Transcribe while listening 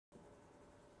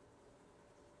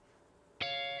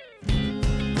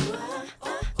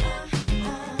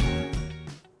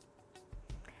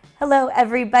Hello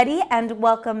everybody and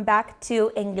welcome back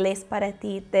to Inglés para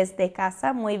ti desde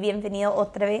casa. Muy bienvenido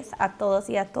otra vez a todos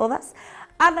y a todas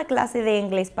a la clase de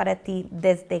Inglés para ti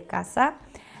desde casa.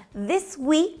 This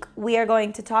week we are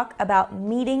going to talk about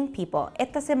meeting people.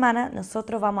 Esta semana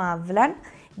nosotros vamos a hablar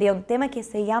de un tema que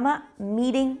se llama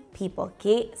meeting people,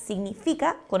 que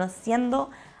significa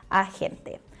conociendo a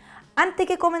gente. Antes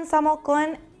que comenzamos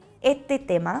con este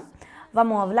tema,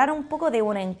 vamos a hablar un poco de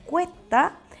una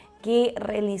encuesta que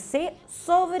realicé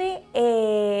sobre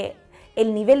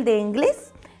el nivel de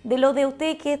inglés de los de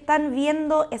ustedes que están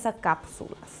viendo esas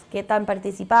cápsulas, que están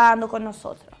participando con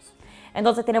nosotros.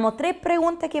 Entonces tenemos 3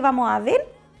 preguntas que vamos a ver,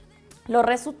 los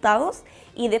resultados,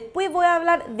 y después voy a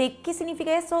hablar de qué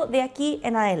significa eso de aquí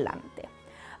en adelante.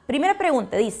 Primera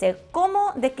pregunta dice,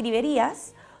 ¿cómo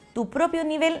describirías tu propio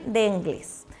nivel de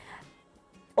inglés?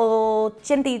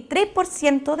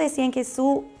 83% decían que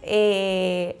su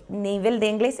nivel de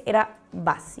inglés era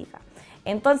básica.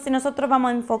 Entonces nosotros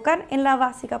vamos a enfocar en la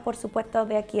básica, por supuesto,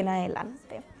 de aquí en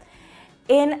adelante.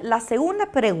 En la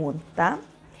segunda pregunta,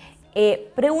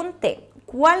 pregunté,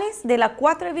 ¿cuáles de las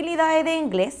 4 habilidades de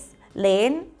inglés,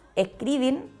 leen,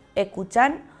 escriben,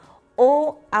 escuchan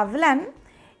o hablan,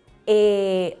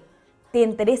 te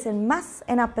interesen más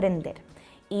en aprender?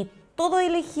 Y todos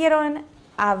eligieron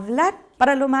hablar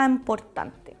para lo más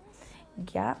importante,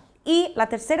 ¿ya? Y la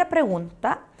tercera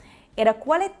pregunta era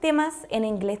 ¿cuáles temas en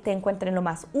inglés te encuentran lo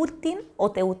más útil o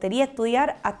te gustaría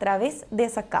estudiar a través de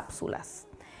esas cápsulas?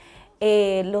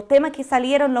 Los temas que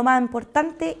salieron lo más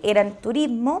importante eran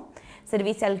turismo,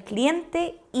 servicio al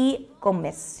cliente y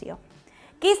comercio.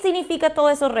 ¿Qué significa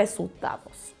todos esos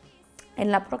resultados?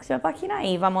 En la próxima página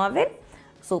ahí vamos a ver,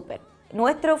 súper.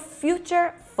 Nuestro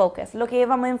Future Focus, lo que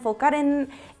vamos a enfocar en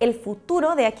el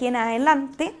futuro de aquí en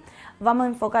adelante, vamos a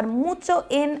enfocar mucho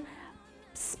en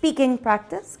Speaking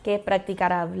Practice, que es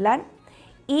practicar hablar,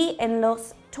 y en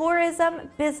los Tourism,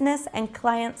 Business and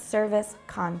Client Service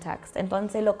Context.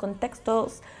 Entonces los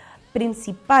contextos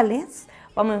principales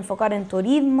vamos a enfocar en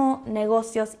turismo,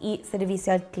 negocios y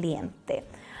servicio al cliente.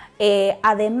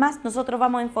 Además, nosotros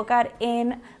vamos a enfocar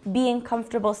en being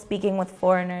comfortable speaking with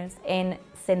foreigners, en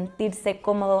sentirse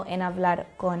cómodo en hablar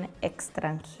con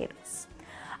extranjeros.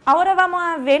 Ahora vamos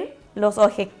a ver los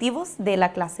objetivos de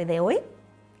la clase de hoy.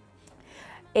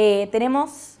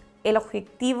 Tenemos el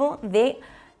objetivo de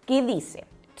que dice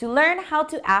to learn how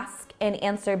to ask and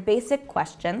answer basic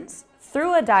questions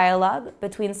through a dialogue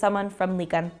between someone from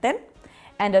Liganten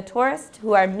and a tourist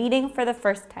who are meeting for the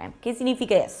first time. ¿Qué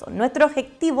significa eso? Nuestro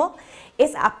objetivo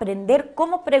es aprender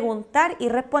cómo preguntar y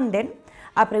responder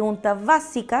a preguntas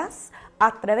básicas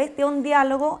a través de un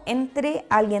diálogo entre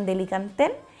alguien de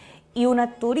Liganten y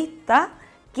una turista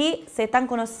que se están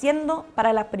conociendo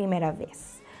para la primera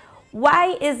vez.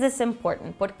 Why is this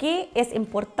important? ¿Por qué es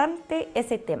importante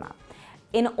ese tema?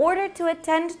 In order to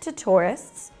attend to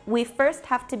tourists, we first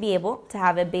have to be able to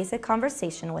have a basic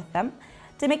conversation with them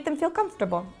to make them feel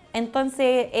comfortable.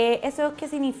 Entonces, ¿eso qué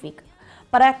significa?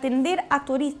 Para atender a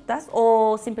turistas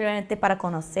o simplemente para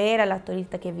conocer a las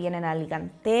turistas que vienen a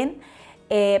Liganten,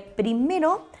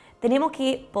 primero tenemos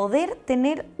que poder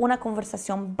tener una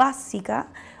conversación básica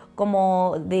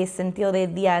como de sentido de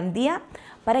día a día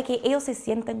para que ellos se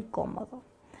sientan cómodos.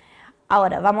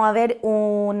 Ahora vamos a ver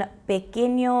un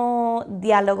pequeño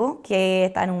diálogo que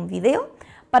está en un video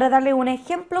para darle un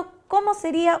ejemplo cómo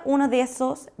sería uno de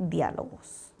esos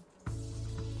diálogos.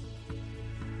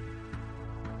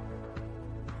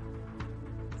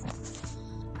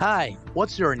 Hi,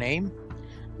 what's your name?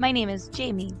 My name is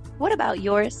Jamie. What about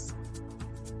yours?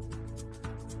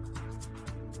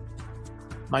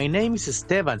 My name is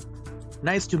Esteban.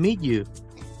 Nice to meet you.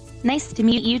 Nice to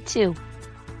meet you too.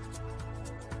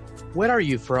 Where are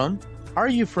you from? Are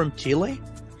you from Chile?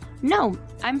 No,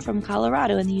 I'm from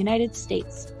Colorado in the United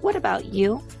States. What about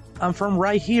you? I'm from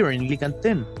right here in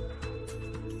Liganten.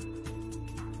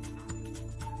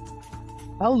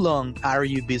 How long are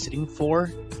you visiting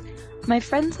for? My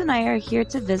friends and I are here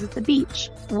to visit the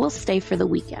beach. We'll stay for the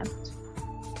weekend.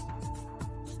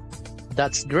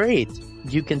 That's great.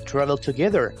 You can travel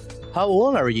together. How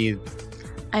old are you?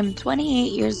 I'm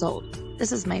 28 years old.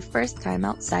 This is my first time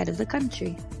outside of the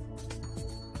country.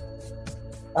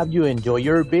 Have you enjoyed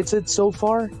your visit so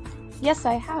far? Yes,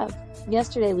 I have.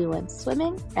 Yesterday we went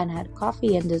swimming and had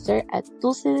coffee and dessert at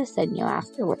Dulce de Seño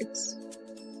afterwards.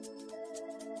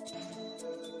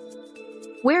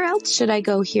 Where else should I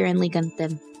go here in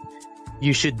Liganten?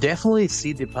 You should definitely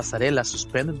see the Pasarela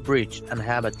suspended bridge and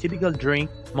have a typical drink,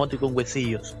 mote con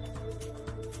huesillos.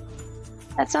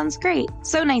 That sounds great.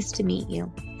 So nice to meet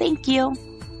you. Thank you.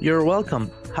 You're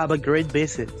welcome. Have a great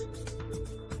visit.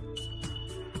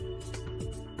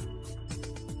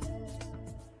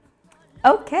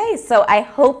 Okay, so I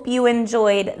hope you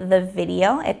enjoyed the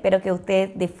video. Espero que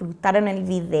ustedes disfrutaron el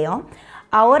video.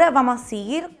 Ahora vamos a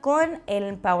seguir con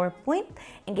el PowerPoint,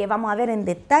 en que vamos a ver en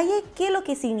detalle qué es lo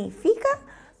que significa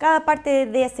cada parte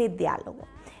de ese diálogo.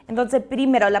 Entonces,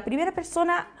 primero, la primera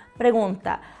persona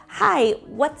pregunta, Hi,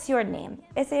 what's your name?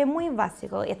 Ese es muy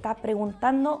básico, está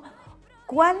preguntando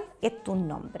cuál es tu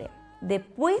nombre.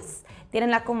 Después tienen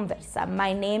la conversa,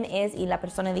 my name is, y la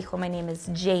persona dijo, my name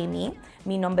is Jamie,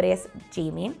 mi nombre es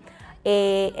Jamie.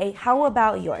 How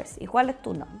about yours? ¿Y cuál es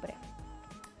tu nombre?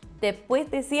 Después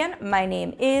decían, my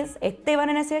name is Esteban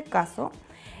en ese caso,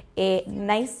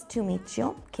 nice to meet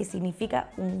you, que significa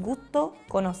un gusto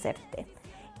conocerte.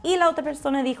 Y la otra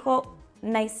persona dijo,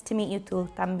 nice to meet you too,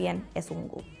 también es un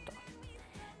gusto.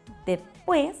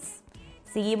 Después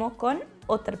seguimos con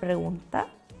otra pregunta.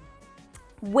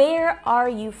 Where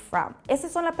are you from?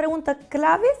 Esas son las preguntas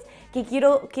claves que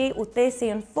quiero que ustedes se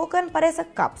enfoquen para esa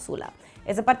cápsula.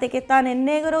 Esa parte que está en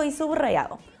negro y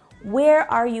subrayado. Where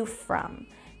are you from?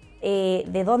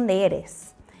 ¿De dónde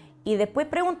eres? Y después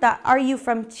pregunta, are you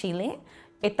from Chile?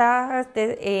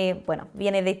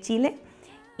 Viene de Chile.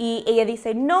 Y ella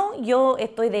dice, no, yo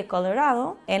estoy de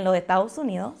Colorado, en los Estados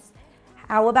Unidos.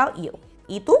 How about you?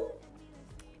 ¿Y tú?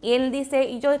 Y él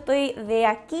dice, yo estoy de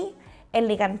aquí, en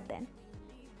Licantén.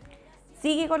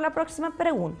 Sigue con la próxima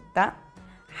pregunta.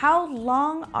 How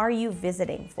long are you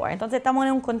visiting for? Entonces estamos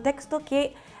en un contexto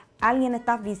que alguien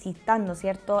está visitando,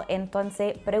 ¿cierto?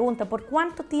 Entonces pregunta, ¿por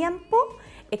cuánto tiempo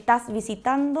estás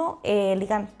visitando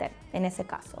Licantén, en ese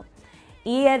caso?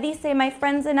 Y ella dice, my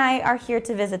friends and I are here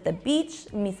to visit the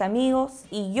beach. Mis amigos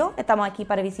y yo estamos aquí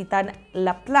para visitar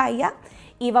la playa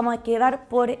y vamos a quedar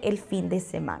por el fin de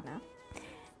semana.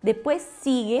 Después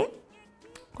sigue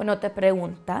con otra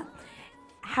pregunta.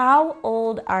 How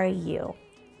old are you?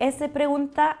 Esa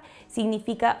pregunta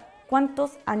significa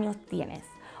 ¿cuántos años tienes?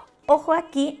 Ojo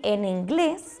aquí, en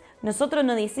inglés nosotros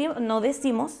no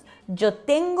decimos yo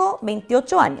tengo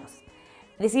 28 años.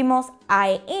 Decimos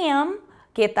I am,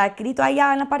 que está escrito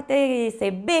allá en la parte que dice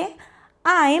B,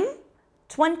 I'm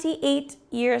 28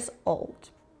 years old.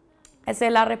 Esa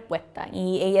es la respuesta.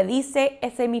 Y ella dice,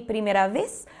 esa es mi primera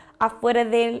vez afuera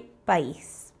del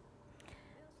país.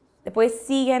 Después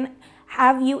siguen,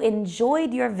 have you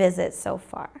enjoyed your visit so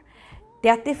far? ¿Te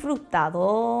has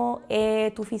disfrutado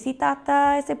tu visita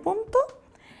hasta ese punto?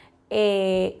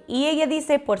 Y ella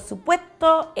dice, por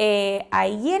supuesto,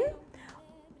 ayer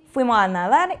fuimos a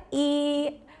nadar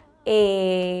y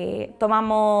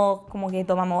tomamos once,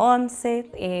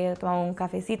 tomamos un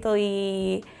cafecito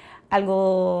y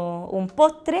un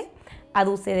postre a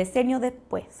dulce de seño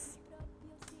después.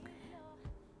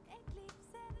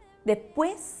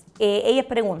 Después ella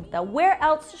pregunta, where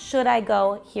else should I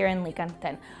go here in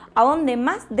Licantén? ¿A dónde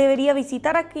más debería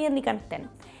visitar aquí en Licantén?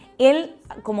 Él,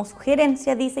 como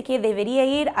sugerencia, dice que debería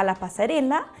ir a la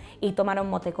pasarela y tomar un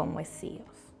mote con huesillos.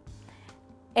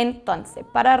 Entonces,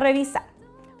 para revisar,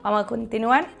 vamos a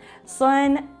continuar.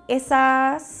 Son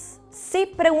esas 6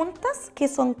 preguntas que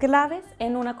son claves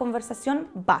en una conversación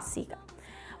básica.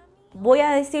 Voy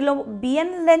a decirlo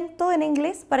bien lento en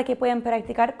inglés para que puedan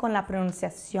practicar con la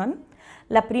pronunciación.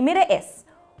 La primera es,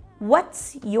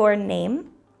 what's your name?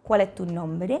 ¿Cuál es tu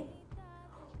nombre?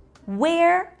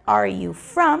 Where are you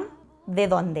from? ¿De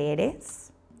dónde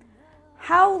eres?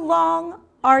 How long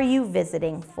are you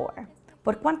visiting for?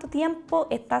 ¿Por cuánto tiempo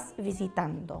estás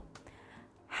visitando?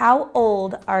 How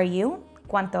old are you?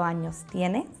 ¿Cuántos años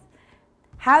tienes?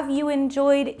 Have you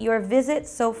enjoyed your visit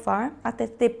so far? Hasta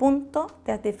este punto,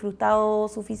 ¿te has disfrutado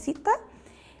su visita?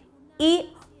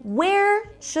 Y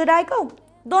where should I go?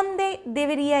 ¿Dónde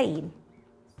debería ir?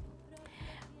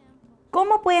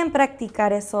 ¿Cómo pueden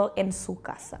practicar eso en su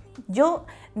casa? Yo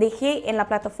dejé en la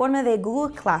plataforma de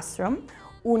Google Classroom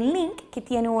un link que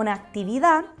tiene una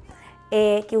actividad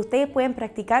que ustedes pueden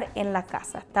practicar en la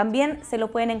casa. También se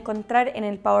lo pueden encontrar en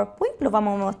el PowerPoint, lo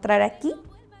vamos a mostrar aquí.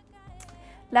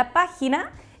 La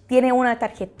página tiene unas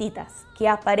tarjetitas que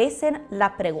aparecen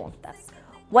las preguntas.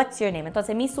 What's your name?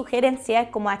 Entonces mi sugerencia es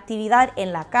como actividad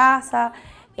en la casa.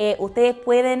 Ustedes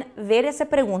pueden ver esas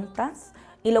preguntas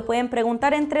y lo pueden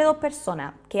preguntar entre 2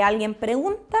 personas. Que alguien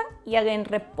pregunta y alguien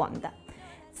responda.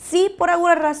 Si por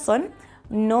alguna razón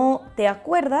no te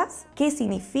acuerdas qué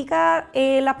significa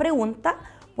la pregunta,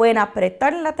 pueden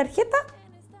apretar la tarjeta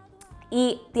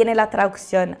y tiene la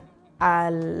traducción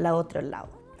al otro lado.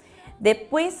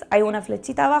 Después hay una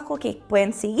flechita abajo que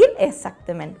pueden seguir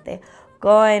exactamente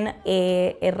con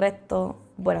el resto,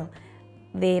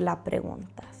 de las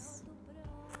preguntas.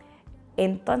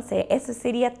 Entonces, eso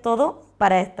sería todo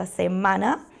para esta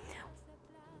semana.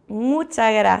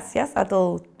 Muchas gracias a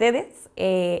todos ustedes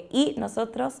y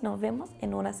nosotros nos vemos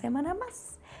en una semana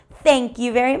más. Thank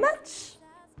you very much.